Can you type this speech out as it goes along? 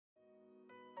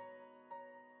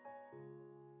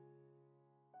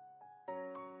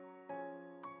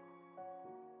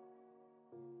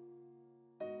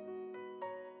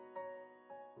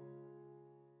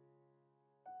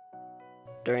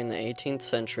During the 18th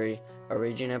century, a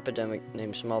raging epidemic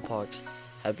named smallpox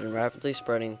had been rapidly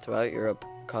spreading throughout Europe,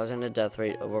 causing a death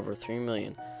rate of over 3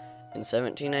 million. In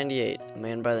 1798, a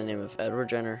man by the name of Edward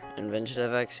Jenner invented a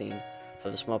vaccine for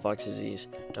the smallpox disease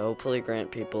to hopefully grant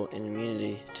people an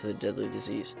immunity to the deadly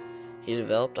disease. He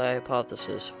developed a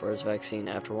hypothesis for his vaccine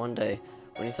after one day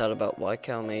when he thought about why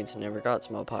cow maids never got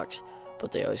smallpox,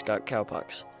 but they always got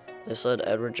cowpox. This led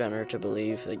Edward Jenner to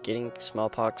believe that getting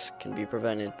smallpox can be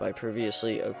prevented by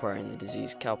previously acquiring the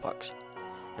disease cowpox.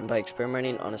 And by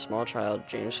experimenting on a small child,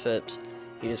 James Phipps,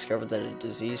 he discovered that a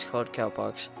disease called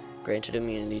cowpox granted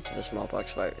immunity to the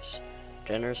smallpox virus.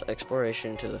 Jenner's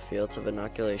exploration into the fields of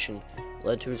inoculation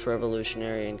led to his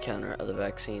revolutionary encounter of the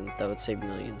vaccine that would save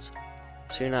millions.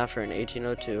 Soon after, in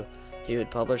 1802, he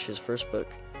would publish his first book,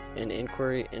 An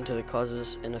Inquiry into the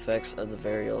Causes and Effects of the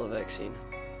Variola Vaccine,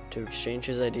 to exchange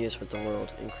his ideas with the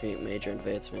world and create major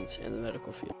advancements in the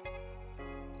medical field.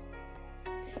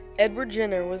 Edward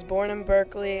Jenner was born in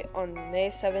Berkeley on May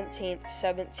 17,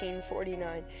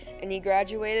 1749, and he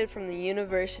graduated from the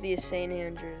University of St.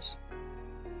 Andrews.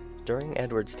 During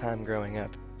Edward's time growing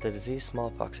up, the disease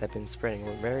smallpox had been spreading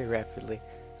very rapidly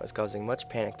and was causing much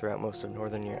panic throughout most of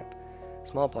northern Europe.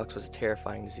 Smallpox was a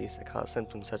terrifying disease that caused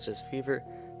symptoms such as fever,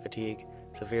 fatigue,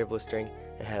 severe blistering,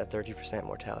 and had a 30%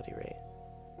 mortality rate.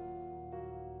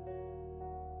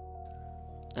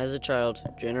 As a child,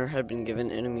 Jenner had been given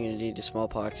an immunity to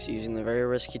smallpox using the very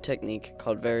risky technique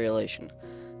called variolation.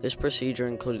 This procedure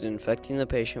included infecting the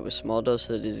patient with small doses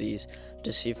of the disease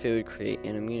to see if it would create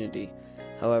an immunity.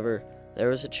 However, there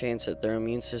was a chance that their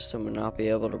immune system would not be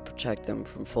able to protect them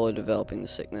from fully developing the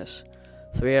sickness.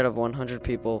 3 out of 100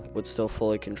 people would still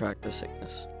fully contract the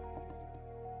sickness.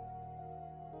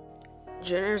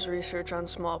 Jenner's research on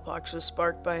smallpox was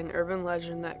sparked by an urban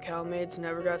legend that cow maids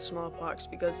never got smallpox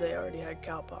because they already had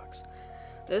cowpox.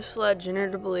 This led Jenner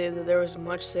to believe that there was a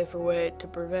much safer way to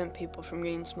prevent people from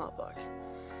getting smallpox.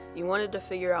 He wanted to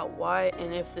figure out why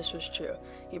and if this was true.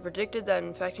 He predicted that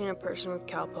infecting a person with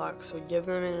cowpox would give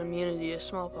them an immunity to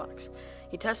smallpox.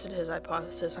 He tested his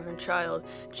hypothesis on a child,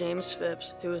 James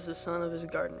Phipps, who was the son of his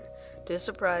gardener. To his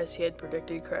surprise, he had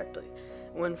predicted correctly.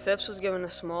 When Phipps was given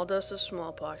a small dose of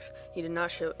smallpox, he did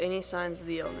not show any signs of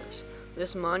the illness.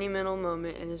 This monumental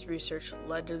moment in his research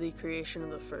led to the creation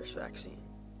of the first vaccine.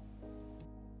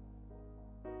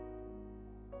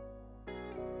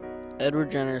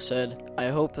 Edward Jenner said, "I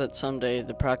hope that someday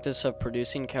the practice of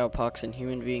producing cowpox in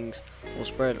human beings will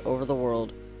spread over the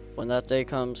world. When that day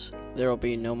comes, there will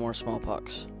be no more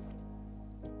smallpox."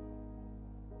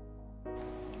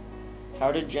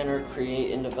 How did Jenner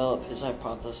create and develop his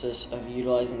hypothesis of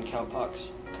utilizing cowpox?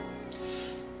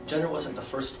 Jenner wasn't the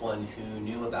first one who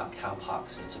knew about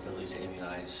cowpox and its ability to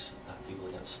immunize people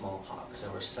against smallpox.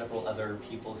 There were several other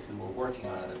people who were working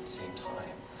on it at the same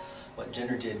time. What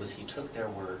Jenner did was he took their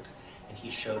work and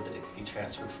he showed that it could be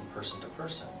transferred from person to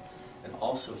person. And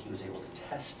also he was able to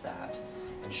test that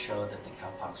and show that the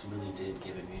cowpox really did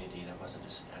give immunity and it wasn't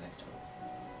just an anecdote.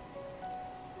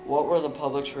 What were the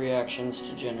public's reactions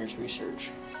to Jenner's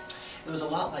research? It was a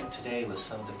lot like today with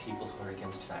some of the people who are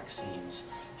against vaccines.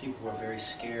 People were very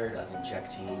scared of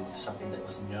injecting something that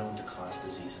was known to cause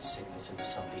disease and sickness into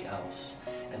somebody else,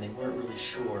 and they weren't really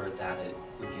sure that it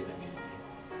would give immunity.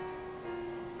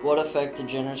 What effect did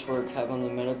Jenner's work have on the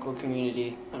medical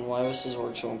community, and why was his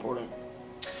work so important?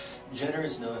 Jenner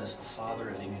is known as the father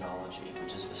of immunology,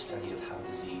 which is the study of how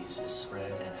disease is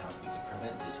spread and how we can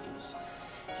prevent disease.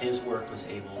 His work was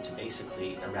able to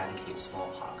basically eradicate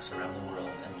smallpox around the world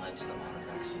and led to the modern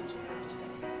vaccines we have today.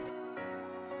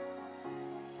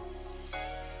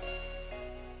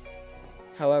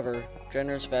 However,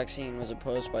 Jenner's vaccine was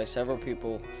opposed by several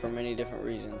people for many different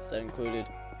reasons that included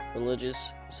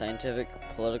religious, scientific,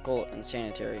 political, and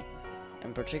sanitary.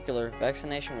 In particular,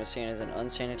 vaccination was seen as an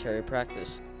unsanitary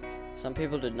practice. Some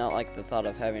people did not like the thought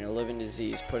of having a living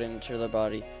disease put into their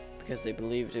body because they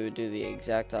believed it would do the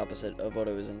exact opposite of what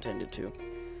it was intended to.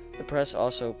 The press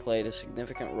also played a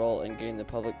significant role in getting the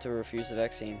public to refuse the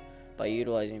vaccine by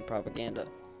utilizing propaganda.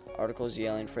 Articles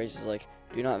yelling phrases like,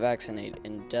 "Do not vaccinate,"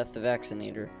 and "Death the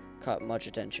vaccinator" caught much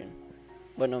attention.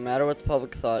 But no matter what the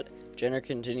public thought, Jenner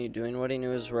continued doing what he knew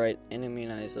was right and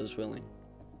immunized those willing.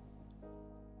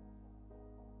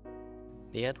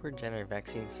 The Edward Jenner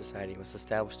Vaccine Society was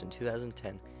established in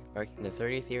 2010, marking the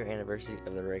 30th year anniversary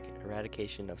of the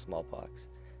eradication of smallpox.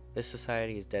 This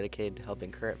society is dedicated to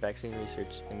helping current vaccine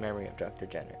research in memory of Dr.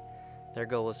 Jenner. Their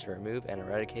goal is to remove and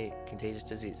eradicate contagious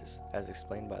diseases, as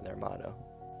explained by their motto.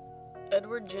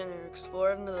 Edward Jenner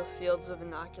explored into the fields of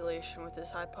inoculation with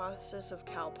his hypothesis of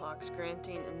cowpox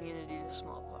granting immunity to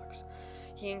smallpox.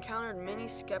 He encountered many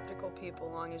skeptical people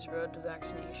along his road to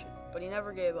vaccination, but he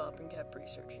never gave up and kept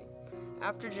researching.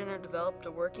 After Jenner developed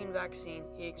a working vaccine,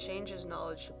 he exchanged his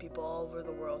knowledge to people all over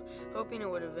the world, hoping it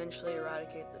would eventually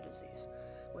eradicate the disease.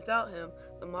 Without him,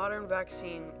 the modern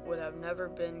vaccine would have never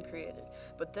been created,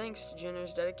 but thanks to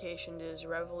Jenner's dedication to his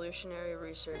revolutionary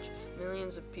research,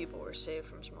 millions of people were saved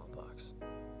from smallpox.